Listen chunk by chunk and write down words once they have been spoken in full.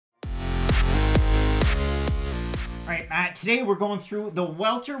Matt, today we're going through the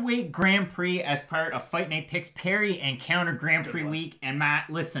welterweight Grand Prix as part of Fight Night Picks Parry and Counter Grand Prix week. And Matt,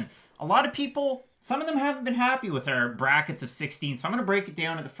 listen, a lot of people, some of them haven't been happy with our brackets of 16. So I'm going to break it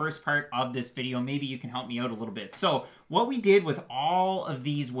down in the first part of this video. Maybe you can help me out a little bit. So what we did with all of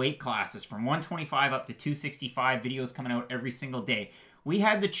these weight classes from 125 up to 265, videos coming out every single day, we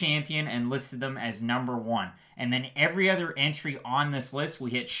had the champion and listed them as number 1. And then every other entry on this list,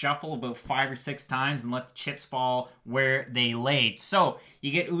 we hit shuffle about 5 or 6 times and let the chips fall where they laid. So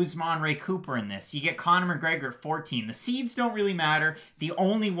you get Usman, Ray Cooper in this. You get Conor McGregor at 14. The seeds don't really matter. The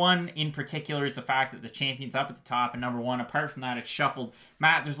only one in particular is the fact that the champion's up at the top and number 1. Apart from that, it's shuffled.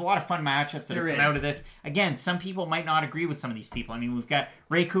 Matt, there's a lot of fun matchups that have come out of this. Again, some people might not agree with some of these people. I mean, we've got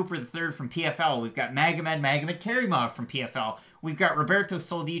Ray Cooper III from PFL. We've got Magomed Magomedkerimov from PFL. We've got Roberto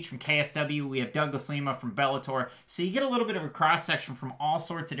Soldic from KSW. We have Douglas Lima from Bellator. So you get a little bit of a cross-section from all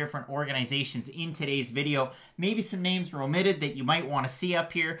sorts of different organizations in today's video. Maybe some names were omitted that you might want to see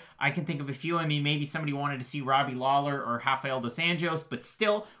up here. I can think of a few. I mean, maybe somebody wanted to see Robbie Lawler or Rafael dos Anjos, but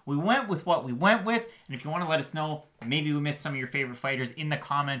still, we went with what we went with. And if you want to let us know, maybe we missed some of your favorite fighters in the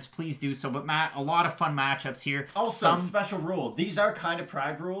comments, please do so. But Matt, a lot of fun matchups here. Also, special rule. These are kind of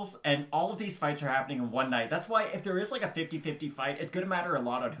pride rules, and all of these fights are happening in one night. That's why if there is like a 50-50 fight, it's going to matter a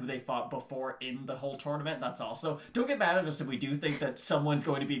lot on who they fought before in the whole tournament. That's also. Don't get mad at us if we do think that someone's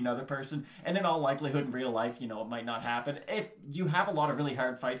going to beat another person, and in all likelihood in real life, you know, it might not happen. If you have a lot of really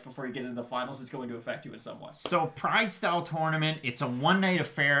hard fights before you get into the finals, it's going to affect you in some way. So, Pride-style tournament, it's a one-night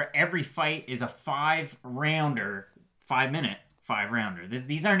affair. Every fight is a 5-rounder. 5-minute 5-rounder.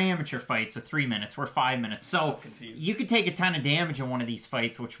 These aren't amateur fights with 3 minutes. We're 5 minutes. So you could take a ton of damage in one of these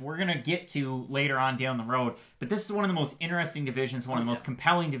fights, which we're going to get to later on down the road. But this is one of the most interesting divisions, one of the most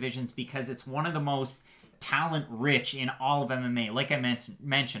compelling divisions, because it's one of the most talent-rich in all of MMA. Like I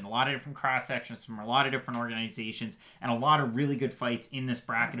mentioned, a lot of different cross-sections from a lot of different organizations and a lot of really good fights in this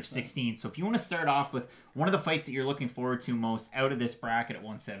bracket of 16. So if you want to start off with one of the fights that you're looking forward to most out of this bracket at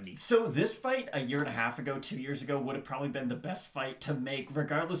 170. So this fight a year and a half ago, 2 years ago, would have probably been the best fight to make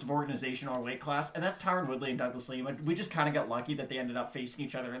regardless of organization or weight class, and that's Tyron Woodley and Douglas Lima. We just kind of got lucky that they ended up facing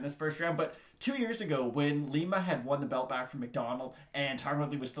each other in this first round, but 2 years ago when Lima had won the belt back from McDonald and Tyron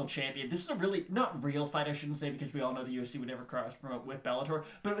Woodley was still champion, this is a really, not real fight I shouldn't say because we all know the UFC would never cross promote with Bellator,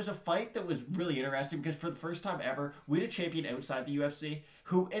 but it was a fight that was really interesting because for the first time ever, we had a champion outside the UFC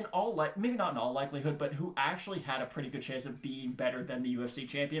who in all, maybe not in all likelihood, but who actually had a pretty good chance of being better than the UFC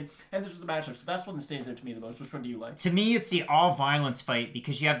champion. And this was the matchup, so that's one that stands out to me the most. Which one do you like? To me, it's the all-violence fight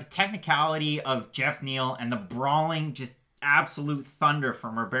because you have the technicality of Geoff Neal and the brawling, just absolute thunder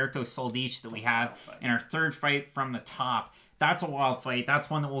from Roberto Soldic that we have in our third fight from the top. That's a wild fight. That's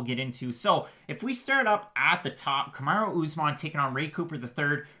one that we'll get into. So if we start up at the top, Kamaru Usman taking on Ray Cooper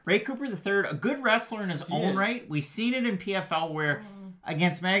III. Ray Cooper III, a good wrestler in his own right. We've seen it in PFL where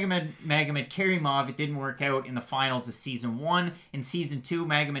against Magomed Magomedkerimov, it didn't work out in the finals of Season 1. In Season 2,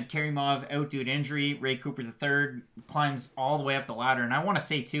 Magomedkerimov out due to injury. Ray Cooper III climbs all the way up the ladder. And I want to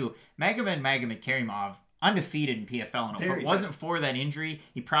say, too, Magomed Magomedkerimov, undefeated in PFL. And if it wasn't for that injury,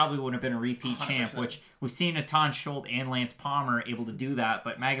 he probably would have been a repeat 100%. Champ, which we've seen Natan Schultz and Lance Palmer able to do that.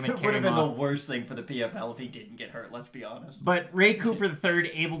 But Magomedkerimov... It would have been the worst thing for the PFL if he didn't get hurt, let's be honest. But Ray Cooper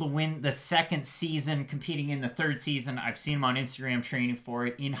III able to win the second season, competing in the third season. I've seen him on Instagram training for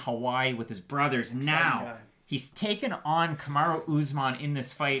it in Hawaii with his brothers. Now, he's taken on Kamaru Usman in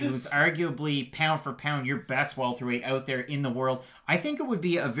this fight, who's arguably pound for pound your best welterweight out there in the world. I think it would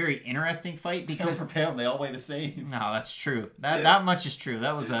be a very interesting fight because pound for pound, they all weigh the same. No, that's true. That much is true.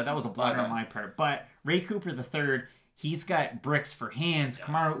 That was a blunder on my part. But Ray Cooper III, he's got bricks for hands.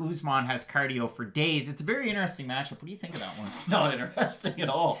 Kamaru Usman has cardio for days. It's a very interesting matchup. What do you think of that one? It's not interesting at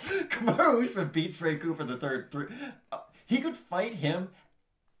all. Kamaru Usman beats Ray Cooper III. He could fight him.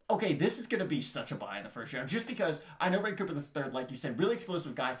 Okay, this is going to be such a buy in the first round, just because I know Ray Cooper III, like you said, really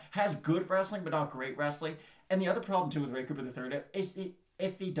explosive guy, has good wrestling, but not great wrestling. And the other problem, too, with Ray Cooper III is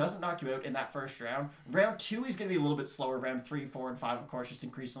if he doesn't knock you out in that first round, round 2 he's going to be a little bit slower. Round 3, 4, and 5, of course, just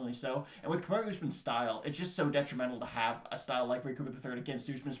increasingly so. And with Kamaru Usman's style, it's just so detrimental to have a style like Ray Cooper III against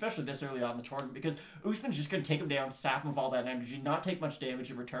Usman, especially this early on in the tournament, because Usman's just going to take him down, sap him with all that energy, not take much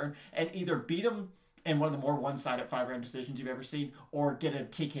damage in return, and either beat him in one of the more one-sided 5-round decisions you've ever seen, or get a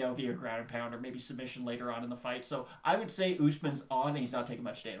TKO via ground and pound, or maybe submission later on in the fight. So I would say Usman's on, and he's not taking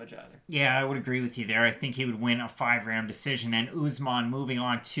much damage either. Yeah, I would agree with you there. I think he would win a 5-round decision, and Usman moving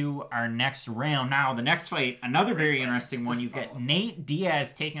on to our next round. Now, the next fight, another very interesting one. You get Nate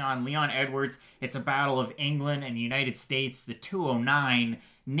Diaz taking on Leon Edwards. It's a battle of England and the United States, the 209.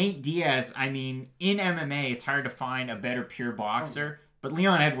 Nate Diaz, I mean, in MMA, it's hard to find a better pure boxer But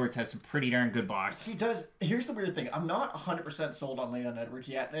Leon Edwards has some pretty darn good boxing. He does. Here's the weird thing. I'm not 100% sold on Leon Edwards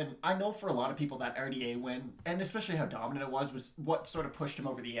yet. And I know for a lot of people that RDA win, and especially how dominant it was what sort of pushed him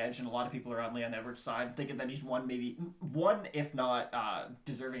over the edge. And a lot of people are on Leon Edwards' side, thinking that he's maybe one, if not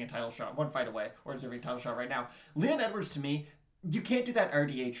deserving a title shot, one fight away, or deserving a title shot right now. Leon Edwards, to me, you can't do that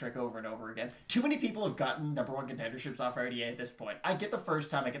RDA trick over and over again. Too many people have gotten #1 contenderships off RDA at this point. I get the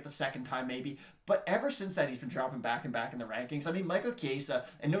first time, I get the second time maybe, but ever since that, he's been dropping back and back in the rankings. I mean, Michael Chiesa,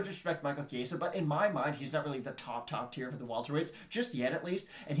 and no disrespect Michael Chiesa, but in my mind, he's not really the top tier for the welterweights, just yet at least,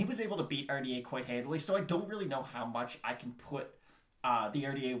 and he was able to beat RDA quite handily, so I don't really know how much I can put the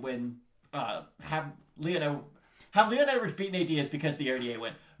RDA win, have Leon Edwards beat Nate Diaz because of the RDA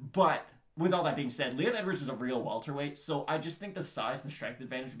win, but with all that being said, Leon Edwards is a real welterweight, so I just think the size and the strength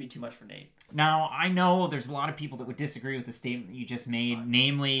advantage would be too much for Nate. Now, I know there's a lot of people that would disagree with the statement that you just made,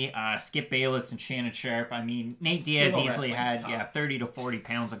 namely Skip Bayless and Shannon Sharp. I mean, Nate Diaz easily had 30 to 40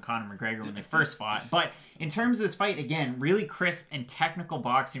 pounds on Conor McGregor when they first fought. But in terms of this fight, again, really crisp and technical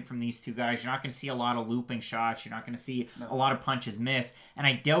boxing from these two guys. You're not going to see a lot of looping shots. You're not going to see a lot of punches miss. And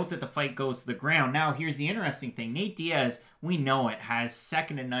I doubt that the fight goes to the ground. Now, here's the interesting thing. Nate Diaz, we know it, has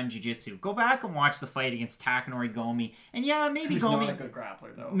second-to-none jiu-jitsu. Go back and watch the fight against Takanori Gomi. And yeah, maybe He's Gomi... not a good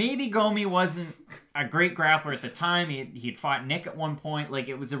grappler, though. Maybe Gomi wasn't a great grappler at the time. He'd fought Nick at one point. Like,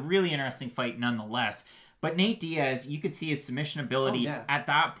 it was a really interesting fight nonetheless. But Nate Diaz, you could see his submission ability at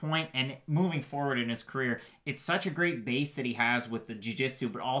that point and moving forward in his career. It's such a great base that he has with the jiu-jitsu,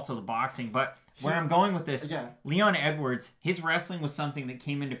 but also the boxing. But where I'm going with this, Leon Edwards, his wrestling was something that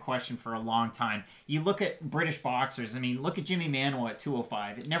came into question for a long time. You look at British boxers. I mean, look at Jimmy Manuwa at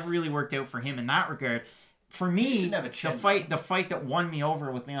 205. It never really worked out for him in that regard. For me, the fight that won me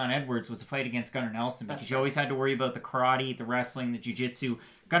over with Leon Edwards was the fight against Gunnar Nelson, because you always had to worry about the karate, the wrestling, the jiu-jitsu.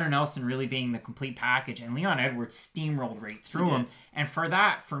 Gunnar Nelson really being the complete package, and Leon Edwards steamrolled right through him. And for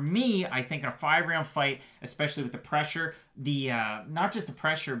that, for me, I think in a 5-round fight, especially with the pressure, not just the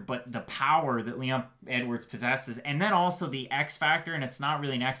pressure, but the power that Leon Edwards possesses, and then also the X factor, and it's not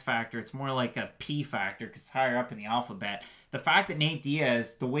really an X factor, it's more like a P factor, because it's higher up in the alphabet. The fact that Nate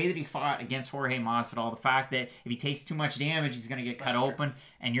Diaz, the way that he fought against Jorge Masvidal, the fact that if he takes too much damage, he's going to get cut open,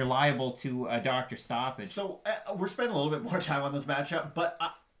 and you're liable to a doctor stoppage. So we're spending a little bit more time on this matchup, but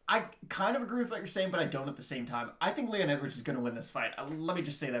I kind of agree with what you're saying, but I don't at the same time. I think Leon Edwards is going to win this fight. Let me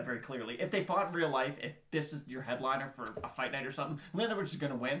just say that very clearly. If they fought in real life, if this is your headliner for a fight night or something, Leon Edwards is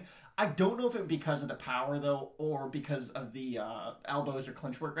going to win. I don't know if it would be because of the power, though, or because of the elbows or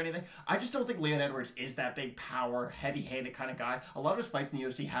clinch work or anything. I just don't think Leon Edwards is that big power, heavy-handed kind of guy. A lot of his fights in the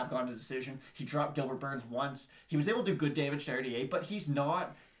UFC have gone to decision. He dropped Gilbert Burns once. He was able to do good damage to RDA, but he's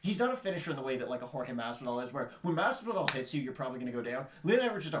not a finisher in the way that like a Jorge Masvidal is, where when Masvidal hits you, you're probably going to go down. Leon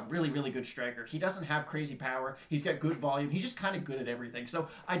Edwards is a really, really good striker. He doesn't have crazy power. He's got good volume. He's just kind of good at everything. So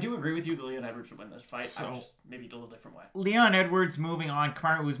I do agree with you that Leon Edwards would win this fight. So, just maybe a little different way. Leon Edwards moving on,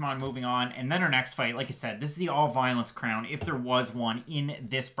 Kamaru Usman moving on, and then our next fight, like I said, this is the all-violence crown, if there was one, in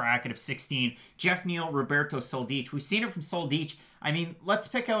this bracket of 16. Geoff Neal, Roberto Soldic. We've seen it from Soldic. I mean, let's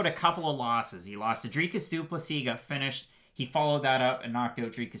pick out a couple of losses. He lost to Dricus du Plessis, got finished. He followed that up and knocked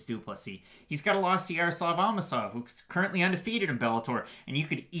out Dricus du Plessis. He's got a loss to Yaroslav Almasov, who's currently undefeated in Bellator, and you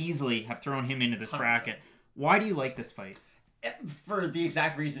could easily have thrown him into this 100%. Bracket. Why do you like this fight? For the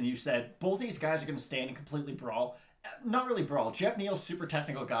exact reason you said. Both these guys are going to stand and completely brawl. Not really brawl. Geoff Neal's super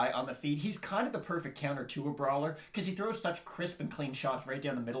technical guy on the feet. He's kind of the perfect counter to a brawler because he throws such crisp and clean shots right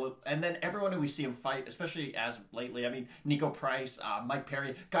down the middle. And then everyone who we see him fight, especially as of lately, I mean, Nico Price, Mike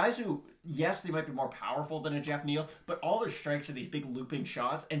Perry, guys who, yes, they might be more powerful than a Geoff Neal, but all their strikes are these big looping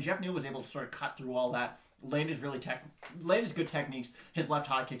shots. And Geoff Neal was able to sort of cut through all that. Land his good techniques. His left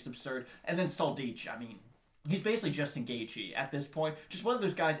high kick's absurd. And then Soldic, I mean, he's basically Justin Gaethje at this point. Just one of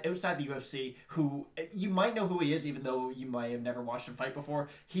those guys outside the UFC who you might know who he is, even though you might have never watched him fight before.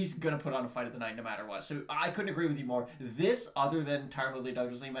 He's going to put on a fight of the night no matter what. So I couldn't agree with you more. This, other than Tyron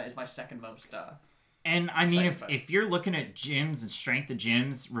Douglas Lima, is my second most and I mean, if you're looking at gyms and strength of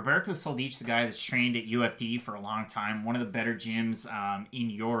gyms, Roberto Soldic, the guy that's trained at UFD for a long time, one of the better gyms in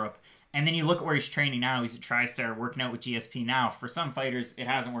Europe. And then you look at where he's training now. He's at TriStar, working out with GSP now. For some fighters, it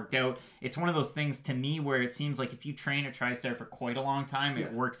hasn't worked out. It's one of those things to me where it seems like if you train at TriStar for quite a long time,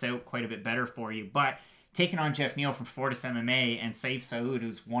 it works out quite a bit better for you. But taking on Geoff Neal from Fortis MMA and Saif Saud,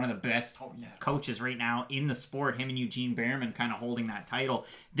 who's one of the best coaches right now in the sport, him and Eugene Behrman kind of holding that title,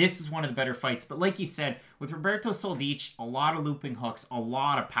 this is one of the better fights. But like you said, with Roberto Soldic, a lot of looping hooks, a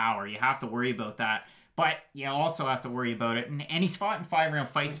lot of power. You have to worry about that. But you also have to worry about it. And he's fought in 5-round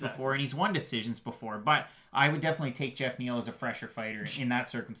fights before, and he's won decisions before. But I would definitely take Geoff Neal as a fresher fighter in that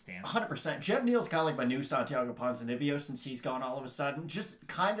circumstance. 100%. Geoff Neal's kind of like my new Santiago Ponzinibbio since he's gone all of a sudden. Just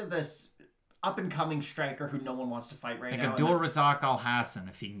kind of this up-and-coming striker who no one wants to fight right now. Like Abdul Razak Al Hassan,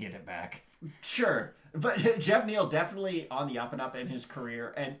 if he can get it back. Sure. But Geoff Neal definitely on the up-and-up in his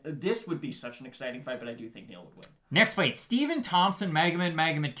career, and this would be such an exciting fight, but I do think Neal would win. Next fight, Stephen Thompson, Magomed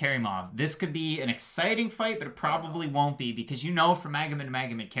Magomedkerimov. This could be an exciting fight, but it probably won't be because you know for Magomed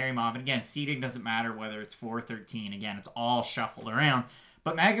Magomedkerimov, and again, seeding doesn't matter whether it's 4-13. Again, it's all shuffled around.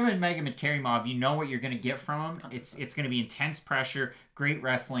 But Magomed Magomedkerimov, you know what you're going to get from him. It's going to be intense pressure, great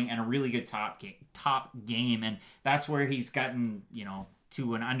wrestling, and a really good top game. And that's where he's gotten, you know,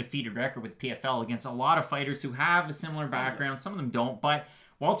 to an undefeated record with PFL against a lot of fighters who have a similar background. Some of them don't, but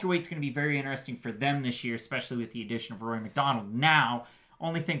welterweight's going to be very interesting for them this year, especially with the addition of Rory McDonald. Now,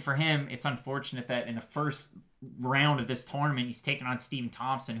 only thing for him, it's unfortunate that in the first round of this tournament, he's taken on Stephen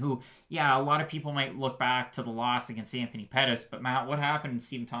Thompson, who, yeah, a lot of people might look back to the loss against Anthony Pettis, but Matt, what happened in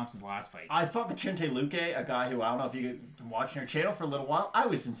Stephen Thompson's last fight? I fought Vicente Luque, a guy who, I don't know if you've been watching our channel for a little while, I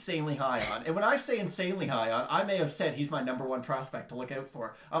was insanely high on. And when I say insanely high on, I may have said he's my #1 prospect to look out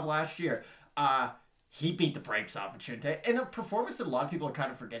for of last year. He beat the brakes off Vicente in a performance that a lot of people are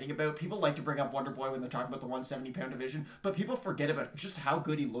kind of forgetting about. People like to bring up Wonder Boy when they're talking about the 170-pound division, but people forget about just how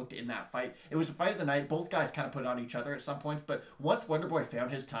good he looked in that fight. It was a fight of the night. Both guys kind of put it on each other at some points, but once Wonder Boy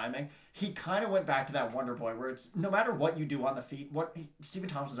found his timing, he kind of went back to that Wonder Boy where it's no matter what you do on the feet, Stephen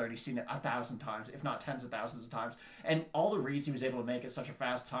Thompson's already seen it 1,000 times, if not tens of thousands of times, and all the reads he was able to make at such a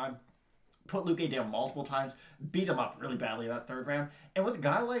fast time, put Luque down multiple times, beat him up really badly in that third round. And with a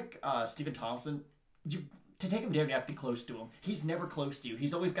guy like Stephen Thompson, to take him down, you have to be close to him. He's never close to you.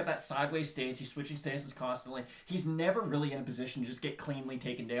 He's always got that sideways stance. He's switching stances constantly. He's never really in a position to just get cleanly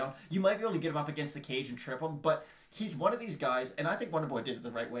taken down. You might be able to get him up against the cage and trip him, but he's one of these guys, and I think Wonder Boy did it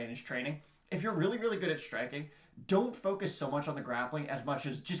the right way in his training. If you're really, really good at striking, don't focus so much on the grappling as much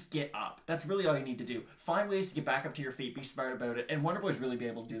as just get up. That's really all you need to do. Find ways to get back up to your feet, be smart about it, and Wonder Boy's really be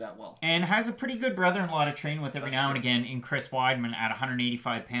able to do that well. And has a pretty good brother-in-law to train with every now and again in Chris Weidman at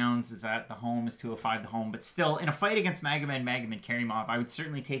 185 pounds. Is at the home, is 205 the home. But still, in a fight against Magomed Magomedkerimov, I would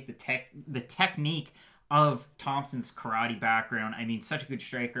certainly take the technique of Thompson's karate background. I mean, such a good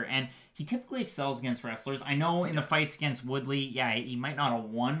striker, and he typically excels against wrestlers. I know in the fights against Woodley, yeah, he might not have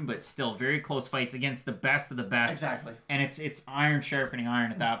won, but still very close fights against the best of the best. Exactly. And it's iron sharpening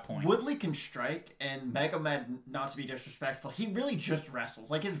iron at that point. Woodley can strike, and Magomed, not to be disrespectful, he really just wrestles.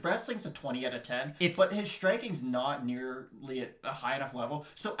 Like, his wrestling's a 20 out of 10, but his striking's not nearly at a high enough level.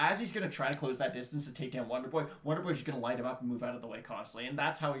 So as he's going to try to close that distance to take down Wonder Boy's just going to light him up and move out of the way constantly. And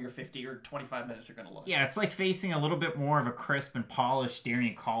that's how your 50 or 25 minutes are going to look. Yeah, it's like facing a little bit more of a crisp and polished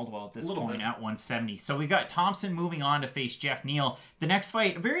Darian Caldwell at this point at 170. So we got Thompson moving on to face Geoff Neal. The next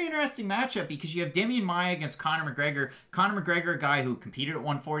fight, a very interesting matchup because you have Demian Maia against Conor McGregor. Conor McGregor, a guy who competed at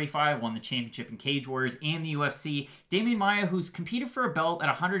 145, won the championship in Cage Warriors and the UFC. Demian Maia, who's competed for a belt at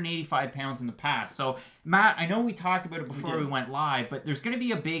 185 pounds in the past. So, Matt, I know we talked about it before we went live, but there's going to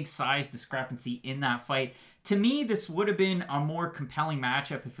be a big size discrepancy in that fight. To me, this would have been a more compelling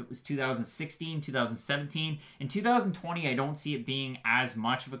matchup if it was 2016, 2017. In 2020, I don't see it being as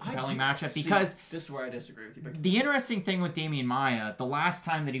much of a compelling matchup because... This is where I disagree with you. But the interesting thing with Demian Maia, the last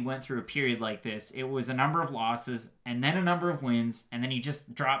time that he went through a period like this, it was a number of losses and then a number of wins, and then he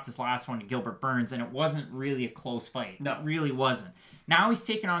just dropped his last one to Gilbert Burns, and it wasn't really a close fight. No. It really wasn't. Now he's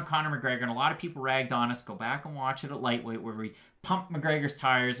taking on Conor McGregor, and a lot of people ragged on us. Go back and watch it at lightweight where we pump McGregor's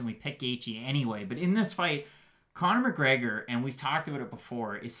tires and we pick Gaethje anyway. But in this fight, Conor McGregor, and we've talked about it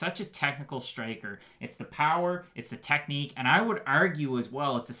before, is such a technical striker. It's the power, it's the technique, and I would argue as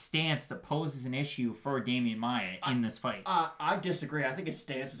well it's a stance that poses an issue for Demian Maia in this fight. I disagree. I think his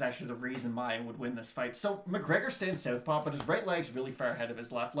stance is actually the reason Maia would win this fight. So McGregor stands southpaw, but his right leg's really far ahead of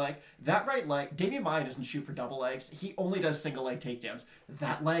his left leg. That right leg, Demian Maia doesn't shoot for double legs. He only does single leg takedowns.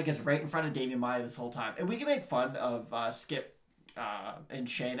 That leg is right in front of Demian Maia this whole time. And we can make fun of Skip and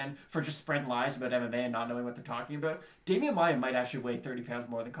Shannon for just spreading lies about MMA and not knowing what they're talking about. Demian Maia might actually weigh 30 pounds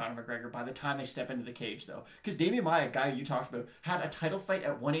more than Conor McGregor by the time they step into the cage, though. Because Demian Maia, a guy you talked about, had a title fight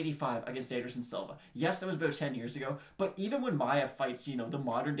at 185 against Anderson Silva. Yes, that was about 10 years ago, but even when Maia fights, you know, the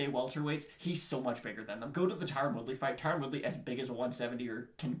modern-day welterweights, he's so much bigger than them. Go to the Tyron Woodley fight. Tyron Woodley as big as a 170 or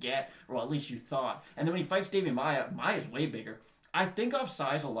can get, or at least you thought. And then when he fights Demian Maia, Maia's way bigger. I think off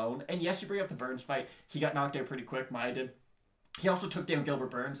size alone, and yes, you bring up the Burns fight, he got knocked out pretty quick, Maia did. He also took down Gilbert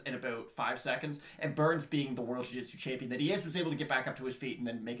Burns in about 5 seconds, and Burns being the world jiu-jitsu champion that he is, was able to get back up to his feet and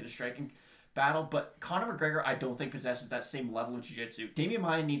then make it a striking battle, but Conor McGregor, I don't think possesses that same level of jiu-jitsu. Demian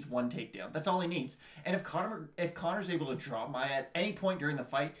Maia needs one takedown. That's all he needs. And if Conor's able to drop Maia at any point during the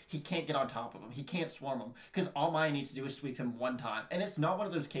fight, he can't get on top of him. He can't swarm him because all Maia needs to do is sweep him one time. And it's not one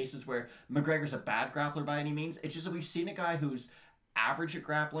of those cases where McGregor's a bad grappler by any means. It's just that we've seen a guy who's average at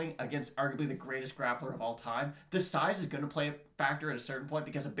grappling against arguably the greatest grappler of all time. The size is going to play a factor at a certain point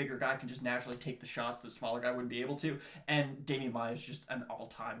because a bigger guy can just naturally take the shots that a smaller guy wouldn't be able to, and Demian Maia is just an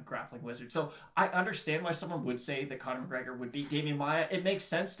all-time grappling wizard. So I understand why someone would say that Conor McGregor would beat Demian Maia. It makes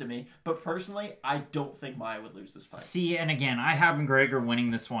sense to me, but personally, I don't think Maia would lose this fight. See, and again, I have McGregor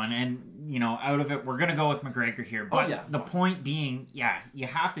winning this one, and, you know, out of it, we're going to go with McGregor here. But the point being, you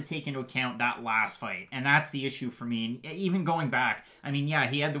have to take into account that last fight, and that's the issue for me. And even going back, I mean,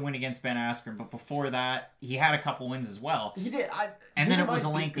 he had the win against Ben Askren, but before that, he had a couple wins as well. He did. And then it was a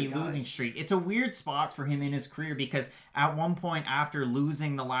lengthy losing streak. It's a weird spot for him in his career because at one point after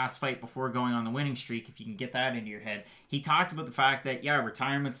losing the last fight before going on the winning streak, if you can get that into your head, he talked about the fact that,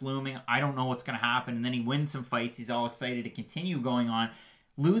 retirement's looming. I don't know what's going to happen. And then he wins some fights. He's all excited to continue going on.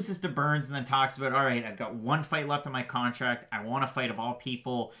 Loses to Burns and then talks about, all right, I've got one fight left on my contract. I want to fight, of all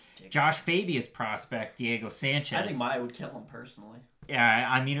people, Josh Fabia's prospect, Diego Sanchez. I think Maia would kill him personally. Yeah,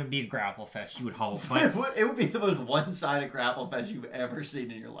 I mean, it would be a grapple fest, you would hope. But it would be the most one-sided grapple fest you've ever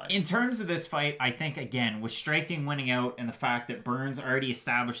seen in your life. In terms of this fight, I think, again, with striking winning out and the fact that Burns already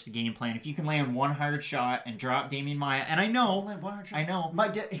established the game plan, if you can land one hard shot and drop Demian Maia, and I know,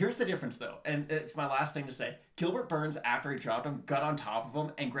 Here's the difference, though, and it's my last thing to say. Gilbert Burns, after he dropped him, got on top of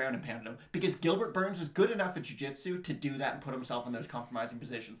him and ground and pounded him because Gilbert Burns is good enough at jiu-jitsu to do that and put himself in those compromising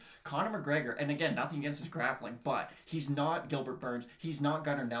positions. Conor McGregor, and again, nothing against his grappling, but he's not Gilbert Burns. He's not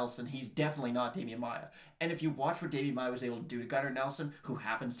Gunnar Nelson. He's definitely not Demian Maia. And if you watch what Demian Maia was able to do to Gunnar Nelson, who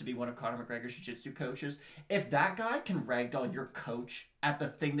happens to be one of Conor McGregor's jiu-jitsu coaches, if that guy can ragdoll your coach at the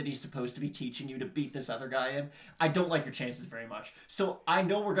thing that he's supposed to be teaching you to beat this other guy in, I don't like your chances very much. So I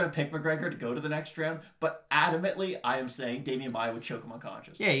know we're going to pick McGregor to go to the next round, but adamantly, I am saying Demian Maia would choke him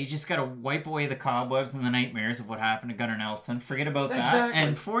unconscious. Yeah, you just got to wipe away the cobwebs and the nightmares of what happened to Gunnar Nelson. Forget about that. Exactly.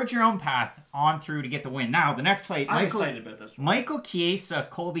 And forge your own path on through to get the win. Now, the next fight, I'm excited about this one. Michael Chiesa,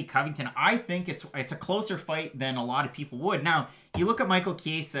 Colby Covington. I think it's a closer fight than a lot of people would. Now, you look at Michael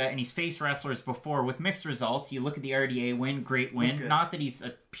Chiesa, and he's faced wrestlers before with mixed results. You look at the RDA win, great win. Okay. Not that he's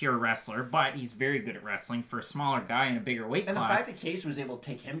a pure wrestler, but he's very good at wrestling for a smaller guy in a bigger weight class. And the fact that Chiesa was able to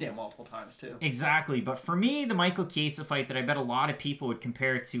take him down multiple times, too. Exactly. But for me, the Michael Chiesa fight that I bet a lot of people would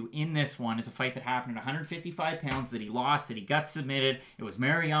compare it to in this one is a fight that happened at 155 pounds that he lost, that he got submitted. It was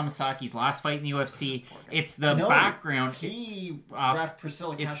Mary Yamasaki's last fight in the UFC. It's the background. He left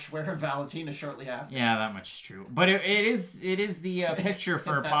Priscilla Cachoeira and Valentina shortly after. Yeah, that much is true. But it is the picture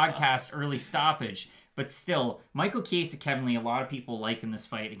for a podcast early stoppage. But still, Michael Chiesa, Kevin Lee, a lot of people like in this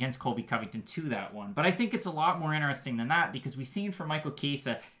fight against Colby Covington to that one. But I think it's a lot more interesting than that because we've seen from Michael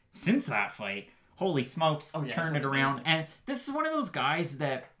Chiesa since that fight, holy smokes, turned it around. Amazing. And this is one of those guys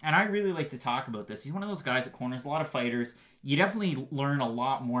that, and I really like to talk about this, he's one of those guys that corners a lot of fighters. You definitely learn a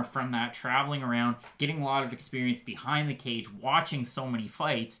lot more from that, traveling around, getting a lot of experience behind the cage, watching so many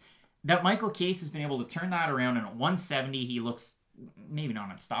fights, that Michael Chiesa has been able to turn that around. And at 170, he looks maybe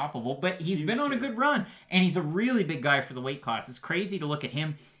not unstoppable, but he's been on a good run, and he's a really big guy for the weight class. It's crazy to look at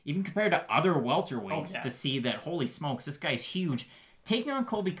him, even compared to other welterweights, to see that, holy smokes, this guy's huge. Taking on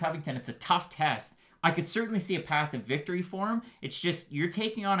Colby Covington, it's a tough test. I could certainly see a path to victory for him. It's just, you're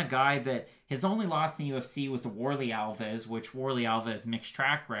taking on a guy that his only loss in the UFC was to Warlley Alves, which Warlley Alves mixed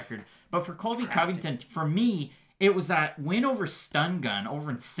track record. But for Colby Covington, for me, it was that win over Stun Gun over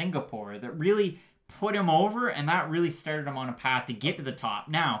in Singapore that really put him over, and that really started him on a path to get to the top.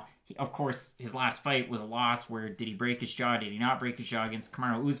 Now, of course, his last fight was a loss where did he break his jaw? Did he not break his jaw against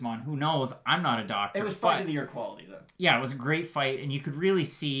Kamaru Usman? Who knows? I'm not a doctor. It was fight of the year quality, though. Yeah, it was a great fight, and you could really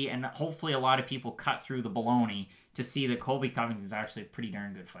see, and hopefully a lot of people cut through the baloney to see that Colby Covington is actually a pretty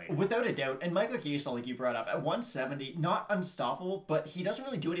darn good fighter. Without a doubt. And Michael Chiesa, like you brought up, at 170, not unstoppable, but he doesn't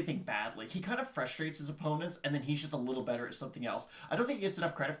really do anything badly. He kind of frustrates his opponents, and then he's just a little better at something else. I don't think he gets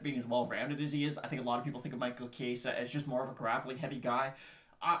enough credit for being as well-rounded as he is. I think a lot of people think of Michael Chiesa as just more of a grappling-heavy guy.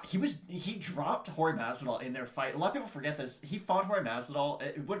 He dropped Jorge Masvidal in their fight. A lot of people forget this. He fought Jorge Masvidal.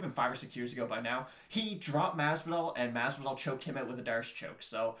 It would have been 5 or 6 years ago by now. He dropped Masvidal, and Masvidal choked him out with a Darce choke.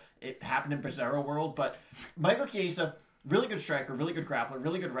 So it happened in Bizarro World. But Michael Chiesa, really good striker, really good grappler,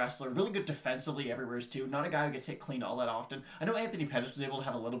 really good wrestler, really good defensively everywhere too. Not a guy who gets hit clean all that often. I know Anthony Pettis was able to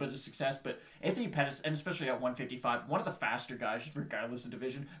have a little bit of success, but Anthony Pettis, and especially at 155, one of the faster guys, just regardless of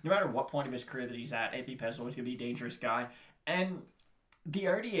division. No matter what point of his career that he's at, Anthony Pettis is always going to be a dangerous guy. And the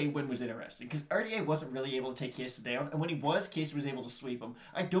RDA win was interesting because RDA wasn't really able to take Chiesa down, and when he was, Chiesa was able to sweep him.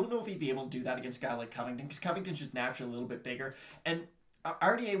 I don't know if he'd be able to do that against a guy like Covington because Covington's just naturally a little bit bigger, and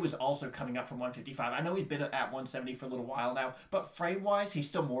RDA was also coming up from 155. I know he's been at 170 for a little while now, but frame-wise, he's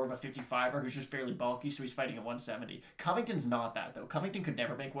still more of a 55er who's just fairly bulky, so he's fighting at 170. Covington's not that, though. Covington could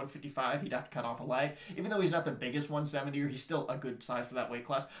never make 155. He'd have to cut off a leg. Even though he's not the biggest 170er, he's still a good size for that weight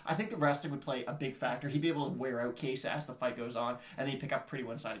class. I think the wrestling would play a big factor. He'd be able to wear out Chiesa as the fight goes on, and then he'd pick up pretty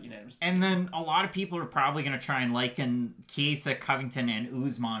one-sided unanimous. And then a lot of people are probably going to try and liken Chiesa, Covington, and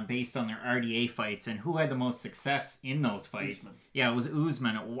Usman based on their RDA fights, and who had the most success in those fights. Usman. Yeah, it was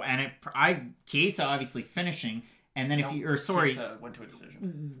Usman, and Chiesa obviously finishing, and then Chiesa went to a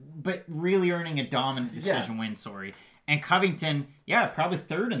decision, but really earning a dominant decision win. And Covington, probably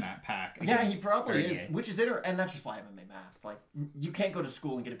third in that pack. Yeah, he probably is, which is and that's just why MMA math. Like, you can't go to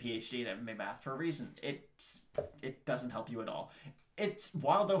school and get a PhD in MMA math for a reason. It doesn't help you at all. It's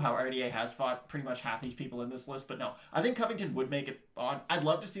wild, though, how RDA has fought pretty much half these people in this list, but no, I think Covington would make it on. I'd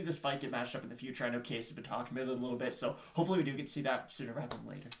love to see this fight get matched up in the future. I know Case has been talking about it a little bit, so hopefully we do get to see that sooner rather than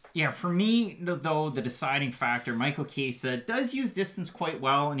later. Yeah, for me, though, the deciding factor, Michael Chiesa does use distance quite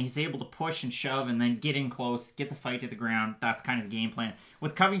well, and he's able to push and shove and then get in close, get the fight to the ground. That's kind of the game plan.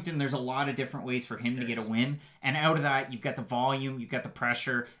 With Covington, there's a lot of different ways for him to get a win, and out of that, you've got the volume, you've got the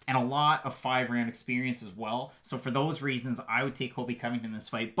pressure, and a lot of 5-round experience as well. So for those reasons, I would take Colby Covington in this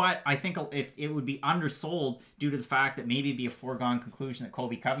fight, but I think it would be undersold due to the fact that maybe it'd be a foregone conclusion that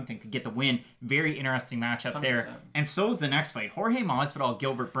Colby Covington could get the win. Very interesting matchup 100%. There. And so is the next fight. Jorge Masvidal,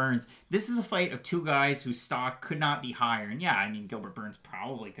 Gilbert Burns. This is a fight of two guys whose stock could not be higher. And yeah, I mean, Gilbert Burns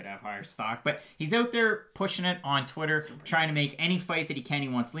probably could have higher stock, but he's out there pushing it on Twitter, trying to make any fight that he can. He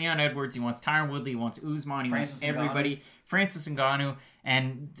wants Leon Edwards, he wants Tyron Woodley, he wants Usman, he wants everybody. Francis Ngannou,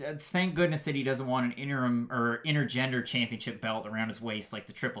 and thank goodness that he doesn't want an interim or intergender championship belt around his waist like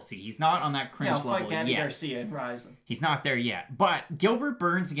the Triple C. He's not on that cringe level yet. Garcia and Ryzen. He's not there yet. But Gilbert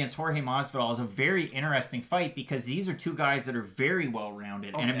Burns against Jorge Masvidal is a very interesting fight because these are two guys that are very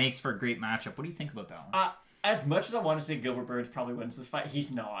well-rounded, and it makes for a great matchup. What do you think about that one? As much as I want to say Gilbert Burns probably wins this fight,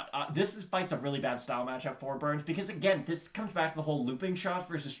 he's not. This fight's a really bad style matchup for Burns because, again, this comes back to the whole looping shots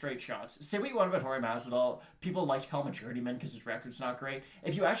versus straight shots. Say what you want about Jorge Masvidal. People like to call him a journeyman because his record's not great.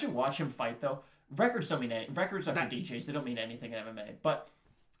 If you actually watch him fight, though, records don't mean anything. Records are for DJs. They don't mean anything in MMA. But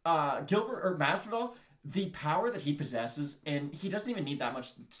Masvidal, the power that he possesses, and he doesn't even need that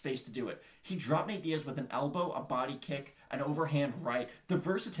much space to do it. He dropped Nate Diaz with an elbow, a body kick, an overhand right. The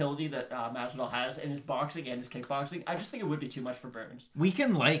versatility that Masvidal has in his boxing and his kickboxing, I just think it would be too much for Burns. We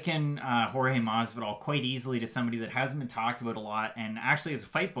can liken Jorge Masvidal quite easily to somebody that hasn't been talked about a lot, and actually has a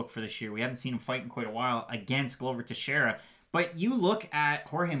fight book for this year. We haven't seen him fight in quite a while against Glover Teixeira. But you look at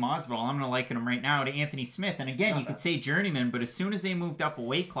Jorge Masvidal, I'm going to liken him right now to Anthony Smith. And again, you could say journeyman, but as soon as they moved up a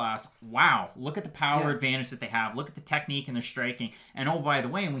weight class, wow, look at the power advantage that they have. Look at the technique and their striking. And oh, by the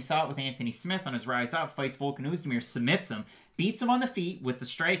way, and we saw it with Anthony Smith on his rise up, fights Volkan Oezdemir, submits him, beats him on the feet with the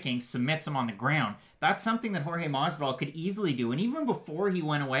striking, submits him on the ground. That's something that Jorge Masvidal could easily do. And even before he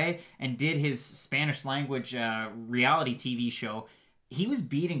went away and did his Spanish language reality TV show, he was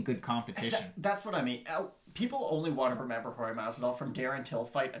beating good competition. That's what I mean. People only want to remember Jorge Masvidal from Darren Till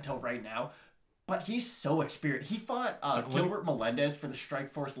fight until right now. But he's so experienced. He fought Gilbert Melendez for the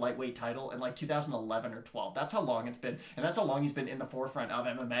Strikeforce lightweight title in like 2011 or 12. That's how long it's been. And that's how long he's been in the forefront of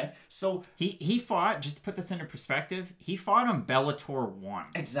MMA. So he fought, just to put this into perspective, he fought on Bellator 1.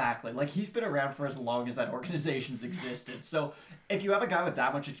 Exactly. Like, he's been around for as long as that organization's existed. So if you have a guy with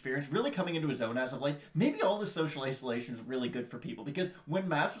that much experience really coming into his own as of late, maybe all this social isolation is really good for people. Because when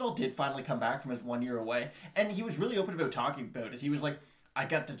Masvidal did finally come back from his 1 year away, and he was really open about talking about it, he was like, I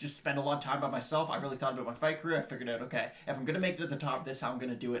got to just spend a lot of time by myself. I really thought about my fight career. I figured out, okay, if I'm going to make it to the top, this is how I'm going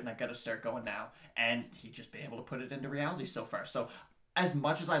to do it, and I got to start going now. And he's just been able to put it into reality so far. So as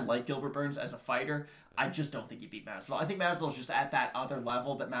much as I like Gilbert Burns as a fighter, I just don't think he beat Masvidal. I think Masvidal's just at that other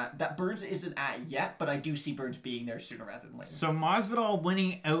level that Burns isn't at yet, but I do see Burns being there sooner rather than later. So Masvidal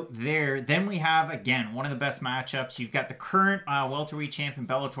winning out there. Then we have, again, one of the best matchups. You've got the current welterweight champ in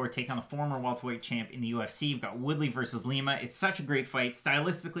Bellator taking on the former welterweight champ in the UFC. You've got Woodley versus Lima. It's such a great fight.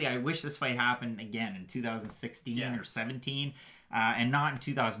 Stylistically, I wish this fight happened again in 2016 or 17 and not in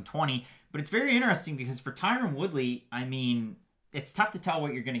 2020. But it's very interesting because for Tyron Woodley, I mean, it's tough to tell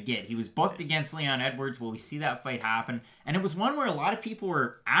what you're going to get. He was booked against Leon Edwards. Will we see that fight happen? And it was one where a lot of people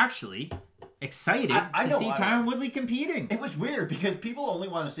were actually excited to see Tyron Woodley competing. It was weird because people only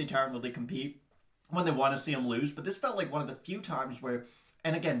want to see Tyron Woodley compete when they want to see him lose. But this felt like one of the few times where,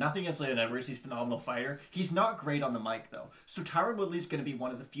 and again, nothing against Leon Edwards. He's a phenomenal fighter. He's not great on the mic, though. So Tyron Woodley's going to be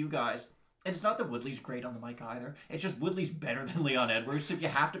one of the few guys And it's not that Woodley's great on the mic either. It's just Woodley's better than Leon Edwards. So if you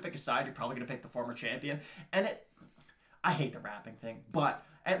have to pick a side, you're probably going to pick the former champion. And I hate the rapping thing, but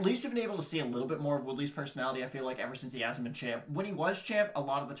at least you've been able to see a little bit more of Woodley's personality, I feel like, ever since he hasn't been champ. When he was champ, a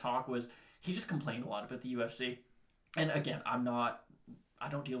lot of the talk was he just complained a lot about the UFC. And again, I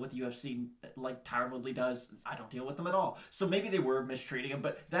don't deal with the UFC like Tyron Woodley does. I don't deal with them at all. So maybe they were mistreating him,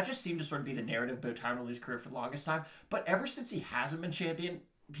 but that just seemed to sort of be the narrative about Tyron Woodley's career for the longest time. But ever since he hasn't been champion,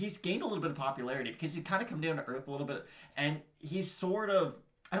 he's gained a little bit of popularity because he's kind of come down to earth a little bit, and he's sort of,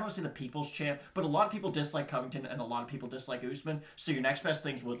 I don't want to say the people's champ, but a lot of people dislike Covington and a lot of people dislike Usman, so your next best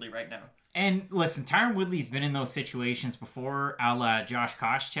thing's Woodley right now. And listen, Tyron Woodley's been in those situations before, a la Josh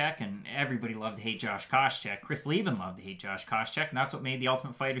Koscheck, and everybody loved to hate Josh Koscheck. Chris Lieben loved to hate Josh Koscheck, and that's what made The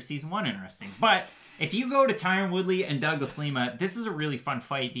Ultimate Fighter Season 1 interesting. But if you go to Tyron Woodley and Douglas Lima, this is a really fun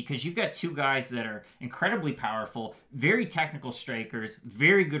fight because you've got two guys that are incredibly powerful, very technical strikers,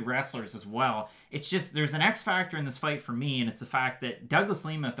 very good wrestlers as well. It's just, there's an X factor in this fight for me, and it's the fact that Douglas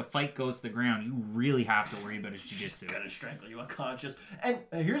Lima, if the fight goes to the ground, you really have to worry about his jiu-jitsu. He's gonna strangle you unconscious. And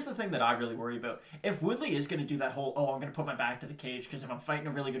here's the thing that I really worry about. If Woodley is gonna do that whole, I'm gonna put my back to the cage because if I'm fighting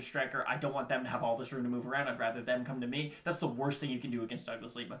a really good striker, I don't want them to have all this room to move around. I'd rather them come to me. That's the worst thing you can do against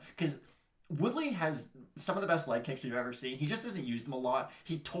Douglas Lima. Because Woodley has some of the best leg kicks you've ever seen. He just doesn't use them a lot.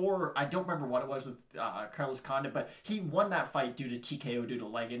 He tore, I don't remember what it was with Carlos Condit, but he won that fight due to TKO, due to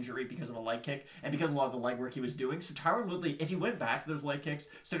leg injury because of a leg kick and because of a lot of the leg work he was doing. So Tyron Woodley, if he went back to those leg kicks,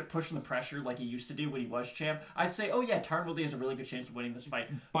 started pushing the pressure like he used to do when he was champ, I'd say, oh yeah, Tyron Woodley has a really good chance of winning this fight.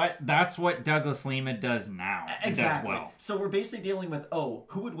 But that's what Douglas Lima does now. Exactly. Does well. So we're basically dealing with,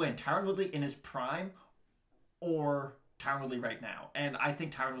 who would win, Tyron Woodley in his prime or Tyron Woodley right now? And I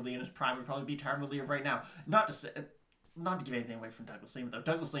think Tyron Woodley in his prime would probably be Tyron Woodley of right now. Not to give anything away from Douglas Lima, though.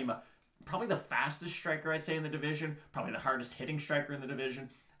 Douglas Lima, probably the fastest striker, I'd say, in the division. Probably the hardest hitting striker in the division.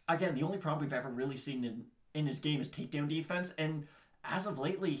 Again, the only problem we've ever really seen in his game is takedown defense. And as of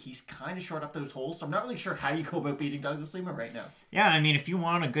lately, he's kind of short up those holes. So I'm not really sure how you go about beating Douglas Lima right now. Yeah, I mean, if you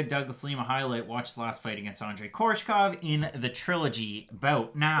want a good Douglas Lima highlight, watch the last fight against Andrei Korshkov in the Trilogy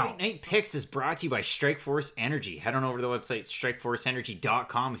bout. Now, Fight Night Picks is brought to you by Strikeforce Energy. Head on over to the website,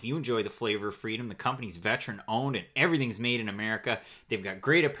 strikeforceenergy.com. If you enjoy the flavor of freedom, the company's veteran-owned and everything's made in America. They've got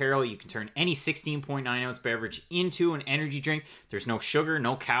great apparel. You can turn any 16.9-ounce beverage into an energy drink. There's no sugar,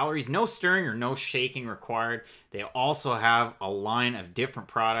 no calories, no stirring, or no shaking required. They also have a line of different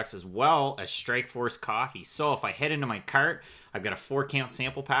products as well as Strikeforce coffee. So if I head into my cart, I've got a 4-count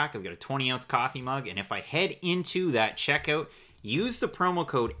sample pack, I've got a 20-ounce coffee mug, and if I head into that checkout, use the promo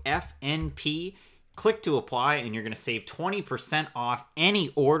code FNP, click to apply, and you're going to save 20% off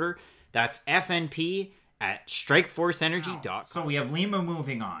any order. That's FNP at strikeforceenergy.com. So we have Lima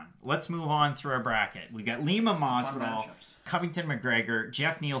moving on. Let's move on through our bracket. We got Lima Masvidal, Covington McGregor,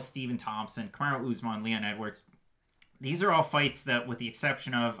 Geoff Neal, Stephen Thompson, Kamaru Usman, Leon Edwards. These are all fights that, with the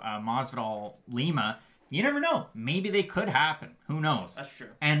exception of Masvidal Lima, you never know. Maybe they could happen. Who knows? That's true.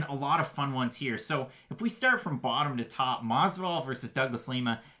 And a lot of fun ones here. So if we start from bottom to top, Masvidal versus Douglas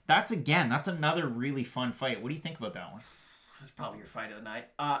Lima, that's another really fun fight. What do you think about that one? That's probably your fight of the night.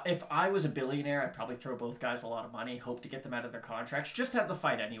 If I was a billionaire, I'd probably throw both guys a lot of money, hope to get them out of their contracts. Just have the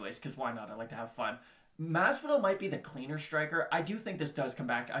fight anyways, because why not? I like to have fun. Masvidal might be the cleaner striker. I do think this does come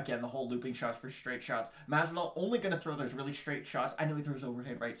back, again, the whole looping shots for straight shots. Masvidal only going to throw those really straight shots. I know he throws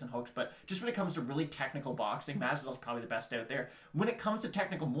overhead rights and hooks, but just when it comes to really technical boxing, Masvidal's probably the best out there. When it comes to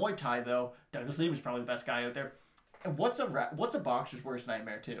technical Muay Thai, though, Douglas Lima's probably the best guy out there. And what's a boxer's worst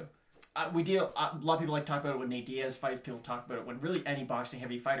nightmare, too? A lot of people like to talk about it when Nate Diaz fights. People talk about it when really any boxing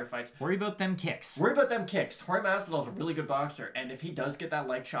heavy fighter fights. Worry about them kicks. Jorge Masvidal's a really good boxer, and if he does get that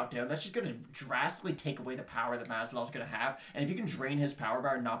leg chopped down, that's just going to drastically take away the power that Masvidal's going to have. And if you can drain his power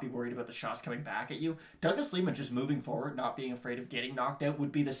bar and not be worried about the shots coming back at you, Douglas Lima just moving forward, not being afraid of getting knocked out,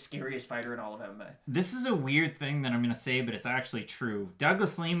 would be the scariest fighter in all of MMA. This is a weird thing that I'm going to say, but it's actually true.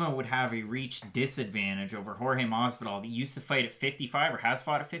 Douglas Lima would have a reach disadvantage over Jorge Masvidal that used to fight at 55 or has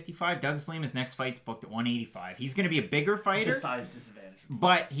fought at 55. Douglas Lima's next fight's booked at 185. He's going to be a bigger fighter. The size disadvantage.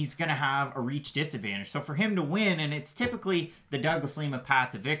 But he's going to have a reach disadvantage. So for him to win, and it's typically the Douglas Lima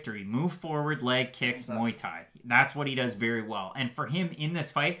path to victory, move forward, leg kicks, Muay Thai. That's what he does very well. And for him in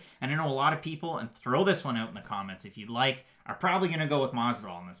this fight, and I know a lot of people, and throw this one out in the comments if you'd like, are probably going to go with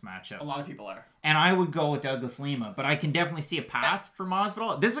Masvidal in this matchup. A lot of people are. And I would go with Douglas Lima, but I can definitely see a path for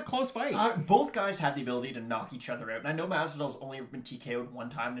Masvidal. This is a close fight. Both guys have the ability to knock each other out. And I know Masvidal's only been TKO'd one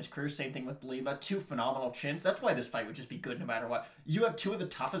time in his career. Same thing with Lima. 2 phenomenal chins. That's why this fight would just be good no matter what. You have 2 of the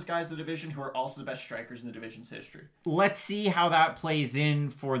toughest guys in the division who are also the best strikers in the division's history. Let's see how that plays in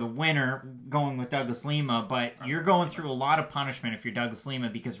for the winner going with Douglas Lima. But you're going through a lot of punishment if you're Douglas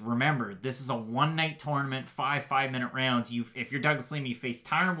Lima, because remember, this is a one-night tournament, 5 5-minute rounds. If you're Douglas Lima, you face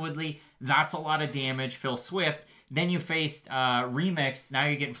Tyron Woodley. That's a lot of damage. Phil Swift. Then you faced Remix. Now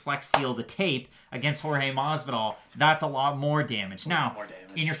you're getting Flex Seal the tape against Jorge Masvidal. That's a lot more damage. Now,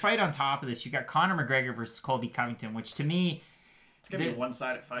 in your fight on top of this, you got Conor McGregor versus Colby Covington, which to me, it's going to be a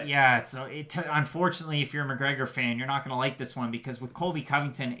one-sided fight. Yeah, unfortunately, if you're a McGregor fan, you're not going to like this one, because with Colby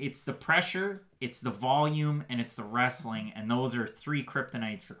Covington, it's the pressure, it's the volume, and it's the wrestling, and those are 3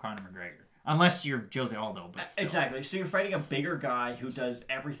 kryptonites for Conor McGregor. Unless you're Jose Aldo, but still. Exactly. So you're fighting a bigger guy who does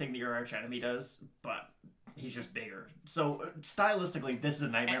everything that your arch enemy does, but he's just bigger. So stylistically, this is a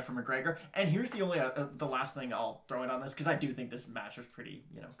nightmare for McGregor. And here's the only the last thing I'll throw in on this, because I do think this match was pretty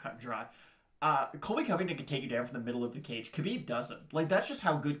cut and dry. Colby Covington can take you down from the middle of the cage. Khabib doesn't. Like, that's just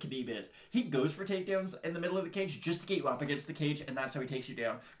how good Khabib is. He goes for takedowns in the middle of the cage just to get you up against the cage, and that's how he takes you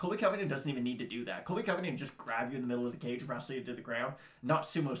down. Colby Covington doesn't even need to do that. Colby Covington just grab you in the middle of the cage, wrestle you to the ground. Not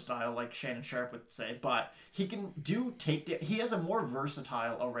sumo style like Shannon Sharp would say, but he can do takedown. He has a more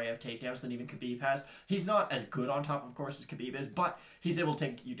versatile array of takedowns than even Khabib has. He's not as good on top, of course, as Khabib is, but he's able to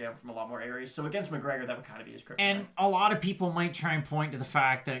take you down from a lot more areas. So against McGregor, that would kind of be his kryptonite. And a lot of people might try and point to the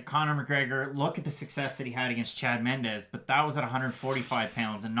fact that Conor McGregor, look at the success that he had against Chad Mendes, but that was at 145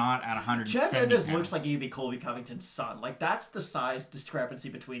 pounds and not at 170 Chad Mendes pounds. looks like he'd be Colby Covington's son. Like, that's the size discrepancy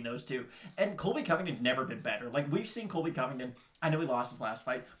between those two. And Colby Covington's never been better. Like, we've seen Colby Covington, I know he lost his last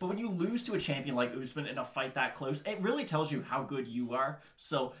fight, but when you lose to a champion like Usman in a fight that close, it really tells you how good you are.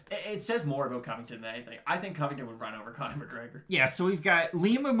 So it says more about Covington than anything. I think Covington would run over Conor McGregor. Yeah, so we've got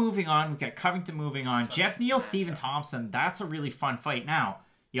Lima moving on, we've got Covington moving on, Geoff Neal, Stephen Thompson. That's a really fun fight. Now,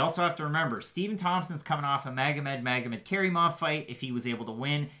 you also have to remember, Stephen Thompson's coming off a Magomed Magomedkerimov fight. If he was able to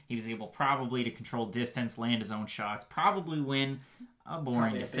win, he was able probably to control distance, land his own shots, probably win a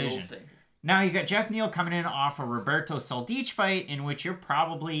boring decision. Now you got Geoff Neal coming in off a Roberto Soldic fight, in which you're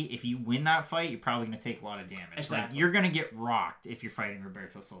probably, if you win that fight, you're probably going to take a lot of damage. Exactly. Like, you're going to get rocked if you're fighting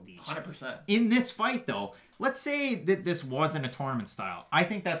Roberto Soldic. 100%. In this fight, though, let's say that this wasn't a tournament style. I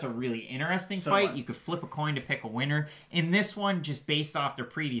think that's a really interesting fight. You could flip a coin to pick a winner. In this one, just based off their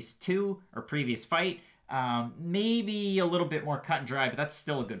previous fight, maybe a little bit more cut and dry, but that's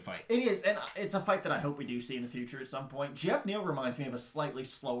still a good fight. It is, and it's a fight that I hope we do see in the future at some point. Geoff Neal reminds me of a slightly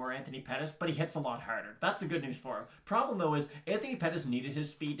slower Anthony Pettis, but he hits a lot harder. That's the good news for him. Problem, though, is Anthony Pettis needed his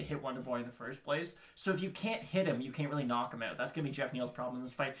speed to hit Wonderboy in the first place, so if you can't hit him, you can't really knock him out. That's going to be Geoff Neal's problem in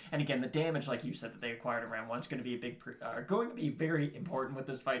this fight. And again, the damage, like you said, that they acquired in round 1 is going to be very important with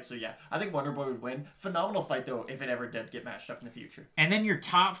this fight. So yeah, I think Wonderboy would win. Phenomenal fight, though, if it ever did get matched up in the future. And then your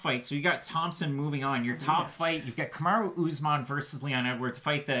top fight, so you got Thompson moving on. Your top fight, you've got Kamaru Usman versus Leon Edwards, a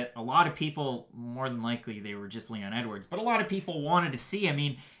fight that a lot of people, more than likely they were just Leon Edwards, but a lot of people wanted to see. I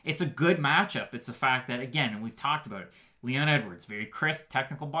mean, it's a good matchup. It's a fact that, again, and we've talked about it, Leon Edwards, very crisp,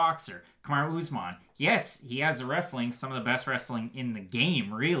 technical boxer. Kamaru Usman, yes, he has the wrestling, some of the best wrestling in the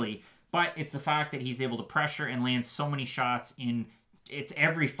game, really, but it's the fact that he's able to pressure and land so many shots in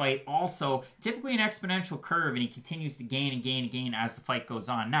every fight. Also, typically an exponential curve, and he continues to gain and gain and gain as the fight goes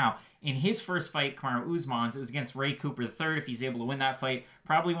on. Now, in his first fight, Kamaru Usman's, it was against Ray Cooper III. If he's able to win that fight,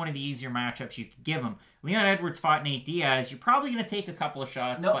 probably one of the easier matchups you could give him. Leon Edwards fought Nate Diaz. You're probably going to take a couple of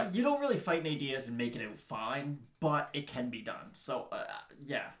shots. No, you don't really fight Nate Diaz and make it out fine, but it can be done. So,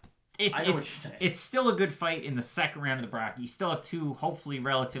 yeah. I know what you're saying. It's still a good fight in the second round of the bracket. You still have 2, hopefully,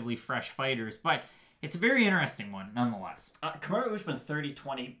 relatively fresh fighters, but it's a very interesting one, nonetheless. Kamaru Usman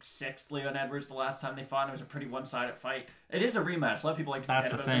 30-26 Leon Edwards the last time they fought. It was a pretty one-sided fight. It is a rematch. A lot of people like to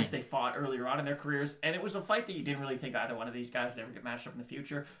forget about this. They fought earlier on in their careers, and it was a fight that you didn't really think either one of these guys would ever get matched up in the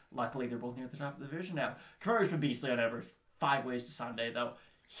future. Luckily, they're both near the top of the division now. Kamaru Usman beats Leon Edwards 5 ways to Sunday, though.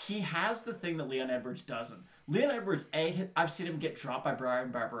 He has the thing that Leon Edwards doesn't. Leon Edwards, I've seen him get dropped by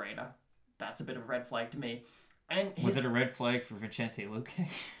Brian Barberena. That's a bit of a red flag to me. And was it a red flag for Vicente Luque?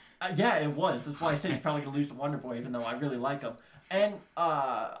 Yeah, it was. That's why I said he's probably going to lose to Wonderboy, even though I really like him. And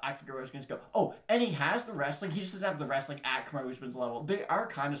I forget where I was going to go. Oh, and he has the wrestling. He just doesn't have the wrestling at Kamaru Usman's level. They are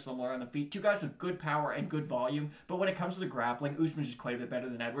kind of similar on the feet. Two guys with good power and good volume. But when it comes to the grappling, Usman's just quite a bit better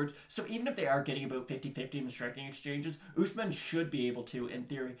than Edwards. So even if they are getting about 50-50 in the striking exchanges, Usman should be able to, in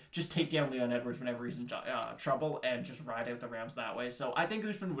theory, just take down Leon Edwards whenever he's in trouble and just ride out the rounds that way. So I think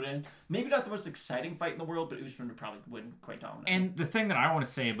Usman would win. Maybe not the most exciting fight in the world, but Usman would probably win quite dominantly. And the thing that I want to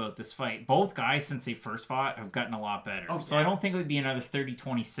say about this fight, both guys, since they first fought, have gotten a lot better. So I don't think it would be another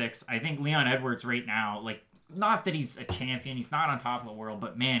 30-26. I think Leon Edwards right now, like, not that he's a champion, he's not on top of the world,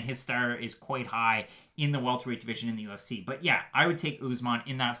 but man, his star is quite high in the welterweight division in the UFC. But yeah, I would take Usman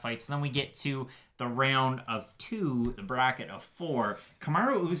in that fight. So then we get to the round of 2, the bracket of 4.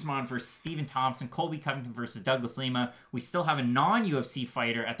 Kamaru Usman versus Stephen Thompson, Colby Covington versus Douglas Lima. We still have a non-UFC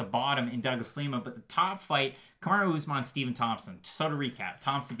fighter at the bottom in Douglas Lima, but the top fight, Kamaru Usman, Stephen Thompson. So to recap,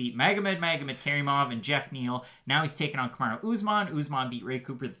 Thompson beat Magomed Magomedkerimov and Geoff Neal. Now he's taking on Kamaru Usman. Usman beat Ray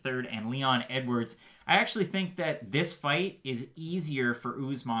Cooper III and Leon Edwards. I actually think that this fight is easier for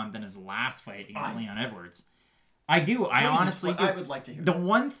Usman than his last fight against Leon Edwards. I do. I honestly do. I would like to hear the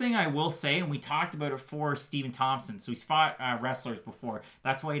one thing I will say, and we talked about it for Stephen Thompson, so he's fought wrestlers before.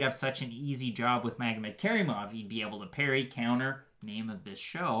 That's why he'd have such an easy job with Magomedkerimov. He'd be able to parry, counter, name of this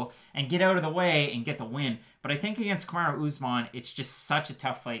show, and get out of the way and get the win. But I think against Kamaru Usman, it's just such a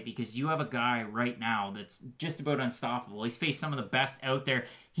tough fight because you have a guy right now that's just about unstoppable. He's faced some of the best out there.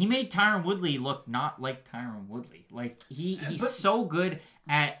 He made Tyron Woodley look not like Tyron Woodley. Like, he's so good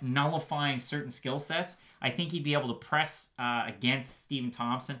at nullifying certain skill sets. I think he'd be able to press against Stephen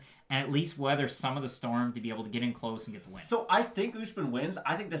Thompson and at least weather some of the storm to be able to get in close and get the win. So I think Usman wins.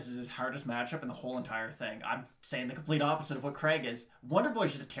 I think this is his hardest matchup in the whole entire thing. I'm saying the complete opposite of what Craig is.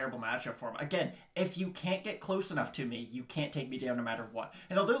 Wonderboy's just a terrible matchup for him. Again, if you can't get close enough to me, you can't take me down no matter what.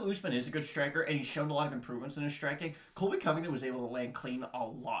 And although Usman is a good striker and he's shown a lot of improvements in his striking, Colby Covington was able to land clean a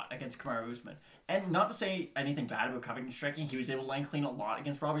lot against Kamaru Usman. And not to say anything bad about Covington's striking, he was able to land clean a lot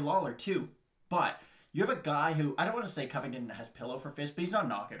against Robbie Lawler too. But you have a guy who, I don't want to say Covington has pillow for fist, but he's not a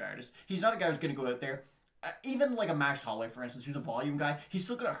knockout artist. He's not a guy who's going to go out there. Even like a Max Holloway, for instance, who's a volume guy, he's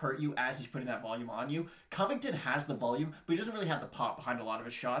still going to hurt you as he's putting that volume on you. Covington has the volume, but he doesn't really have the pop behind a lot of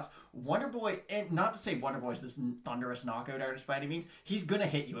his shots. Wonderboy, and not to say Wonderboy's this thunderous knockout artist by any means, he's going to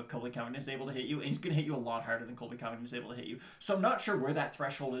hit you if Colby Covington's able to hit you, and he's going to hit you a lot harder than Colby Covington's able to hit you. So I'm not sure where that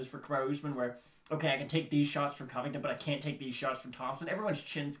threshold is for Kamaru Usman, where, okay, I can take these shots from Covington, but I can't take these shots from Thompson. Everyone's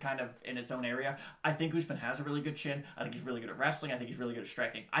chin's kind of in its own area. I think Usman has a really good chin. I think he's really good at wrestling. I think he's really good at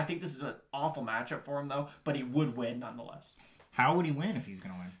striking. I think this is an awful matchup for him, though, but he would win nonetheless. How would he win if he's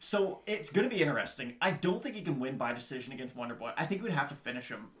going to win? So it's going to be interesting. I don't think he can win by decision against Wonderboy. I think he would have to finish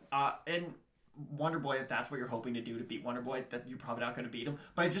him. And Wonderboy, if that's what you're hoping to do to beat Wonderboy, that you're probably not going to beat him.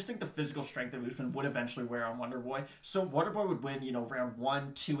 But I just think the physical strength of Usman would eventually wear on Wonderboy. So Wonderboy would win, round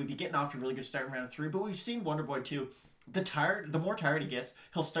 1, 2. We'd be getting off to a really good start in round 3. But we've seen Wonderboy too. The more tired he gets,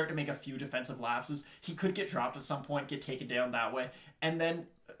 he'll start to make a few defensive lapses. He could get dropped at some point, get taken down that way. And then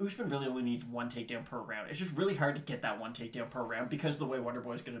Usman really only needs 1 takedown per round. It's just really hard to get that 1 takedown per round because of the way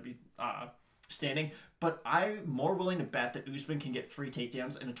Wonderboy is going to be standing. But I'm more willing to bet that Usman can get 3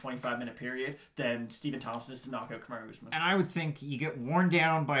 takedowns in a 25-minute period than Stephen Thompson is to knock out Kamaru Usman. And I would think you get worn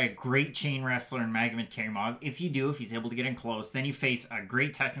down by a great chain wrestler in Magomedkerimov. If he's able to get in close, then you face a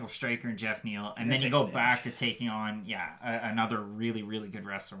great technical striker in Geoff Neal, and then you go back to taking on, another really, really good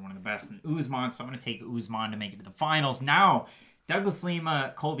wrestler, one of the best in Usman. So I'm going to take Usman to make it to the finals. Now, Douglas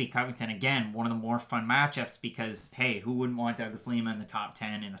Lima, Colby Covington, again, one of the more fun matchups because, hey, who wouldn't want Douglas Lima in the top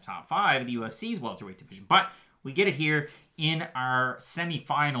 10, in the top 5 of the UFC's welterweight division? But we get it here in our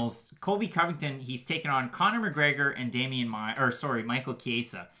semifinals. Colby Covington, he's taking on Conor McGregor and Michael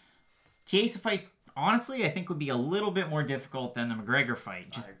Chiesa. Chiesa fight, honestly, I think would be a little bit more difficult than the McGregor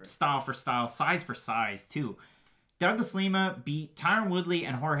fight. Just style for style, size for size, too. Douglas Lima beat Tyron Woodley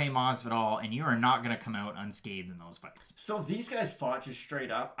and Jorge Masvidal, and you are not going to come out unscathed in those fights. So if these guys fought just straight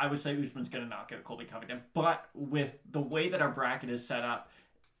up, I would say Usman's going to knock out Colby Covington. But with the way that our bracket is set up,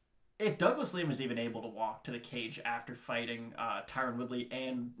 if Douglas Lima is even able to walk to the cage after fighting Tyron Woodley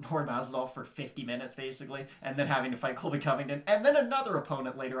and Jorge Masvidal for 50 minutes, basically, and then having to fight Colby Covington, and then another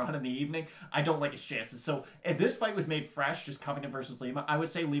opponent later on in the evening, I don't like his chances. So if this fight was made fresh, just Covington versus Lima, I would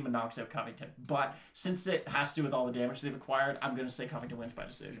say Lima knocks out Covington. But since it has to do with all the damage they've acquired, I'm going to say Covington wins by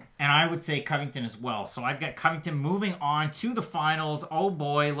decision. And I would say Covington as well. So I've got Covington moving on to the finals. Oh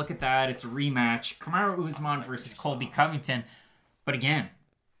boy, look at that. It's a rematch. Kamaru Usman versus Colby Covington. But again,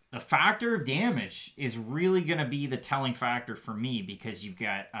 the factor of damage is really going to be the telling factor for me, because you've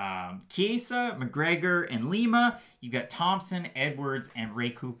got Chiesa, McGregor, and Lima. You've got Thompson, Edwards, and Ray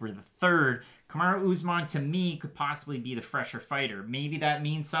Cooper III. Kamaru Usman, to me, could possibly be the fresher fighter. Maybe that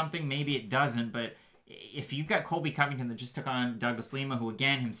means something, maybe it doesn't, but if you've got Colby Covington that just took on Douglas Lima, who,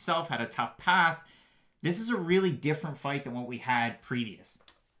 again, himself had a tough path, this is a really different fight than what we had previous.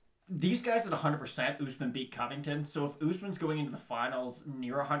 These guys at 100%, Usman beat Covington. So if Usman's going into the finals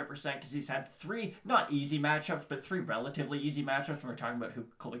near 100%, because he's had 3, not easy matchups, but 3 relatively easy matchups when we're talking about who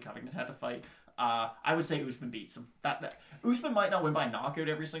Colby Covington had to fight, I would say Usman beats him. Usman might not win by knockout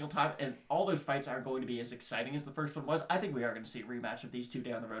every single time, and all those fights aren't going to be as exciting as the first one was. I think we are going to see a rematch of these two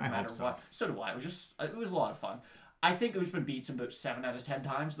down the road no matter what. So do I. It was a lot of fun. I think Usman beats him about 7 out of 10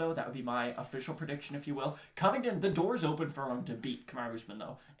 times, though. That would be my official prediction, if you will. Covington, the door's open for him to beat Kamaru Usman,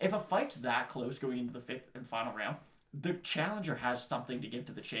 though. If a fight's that close going into the 5th and final round, the challenger has something to give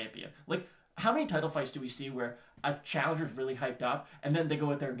to the champion. Like, how many title fights do we see where a challenger's really hyped up and then they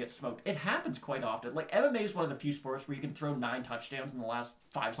go out there and get smoked? It happens quite often. Like, MMA is one of the few sports where you can throw 9 touchdowns in the last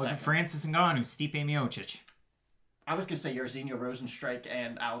 5 seconds. Like Francis Ngannou, Stipe Miocic. I was going to say Jairzinho Rozenstruik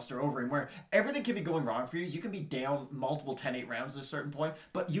and Alistair Overeem, where everything can be going wrong for you. You can be down multiple 10-8 rounds at a certain point,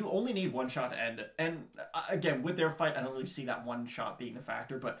 but you only need one shot to end it. And again, with their fight, I don't really see that one shot being the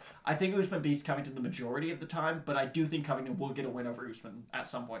factor, but I think Usman beats Covington the majority of the time, but I do think Covington will get a win over Usman at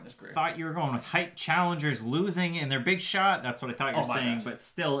some point in his career. Thought you were going with hype challengers losing in their big shot. That's what I thought you were saying. Gosh. But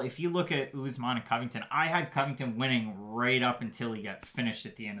still, if you look at Usman and Covington, I had Covington winning right up until he got finished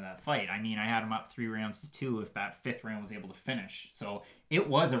at the end of that fight. I mean, I had him up 3-2 if that 5th round was able to finish. So it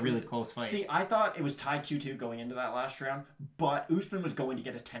was a really close fight. See, I thought it was tied 2-2 going into that last round, but Usman was going to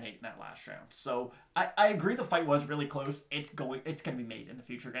get a 10-8 in that last round. So I agree the fight was really close. It's going to be made in the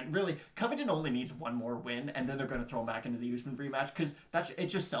future again. Really, Covington only needs one more win, and then they're going to throw him back into the Usman rematch, because it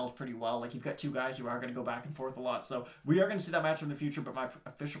just sells pretty well. Like, you've got 2 guys who are going to go back and forth a lot. So we are going to see that match in the future, but my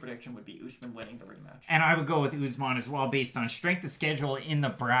official prediction would be Usman winning the rematch. And I would go with Usman as well, based on strength of schedule in the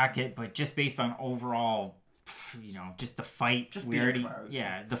bracket, but just based on overall, you know, just the fight.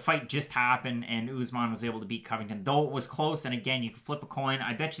 The fight just happened, and Usman was able to beat Covington, though it was close. And again, you could flip a coin.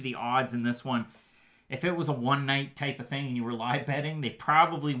 I bet you the odds in this one, if it was a one-night type of thing and you were live betting, they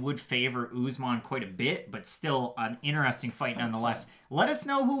probably would favor Usman quite a bit, but still an interesting fight nonetheless. Let us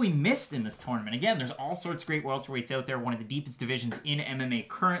know who we missed in this tournament. Again, there's all sorts of great welterweights out there, one of the deepest divisions in MMA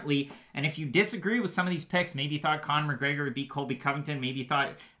currently. And if you disagree with some of these picks, maybe you thought Conor McGregor would beat Colby Covington, maybe you thought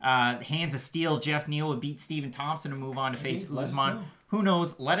hands of steel Geoff Neal would beat Stephen Thompson and move on to face Usman. Who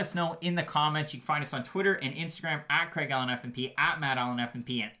knows? Let us know in the comments. You can find us on Twitter and Instagram at Craig Allen FNP, at Matt Allen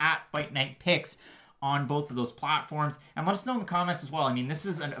FNP, and at Fight Night Picks on both of those platforms. And let us know in the comments as well. I mean, this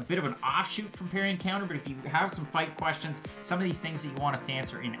is a bit of an offshoot from Parry Counter, but if you have some fight questions, some of these things that you want us to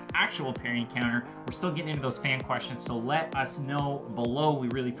answer in actual Parry Counter, we're still getting into those fan questions, so let us know below. We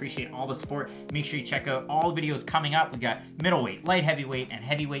really appreciate all the support. Make sure you check out all the videos coming up. We got middleweight, light heavyweight, and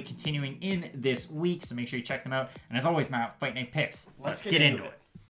heavyweight continuing in this week, so make sure you check them out. And as always, Matt, Fight Night Picks. Let's get into it.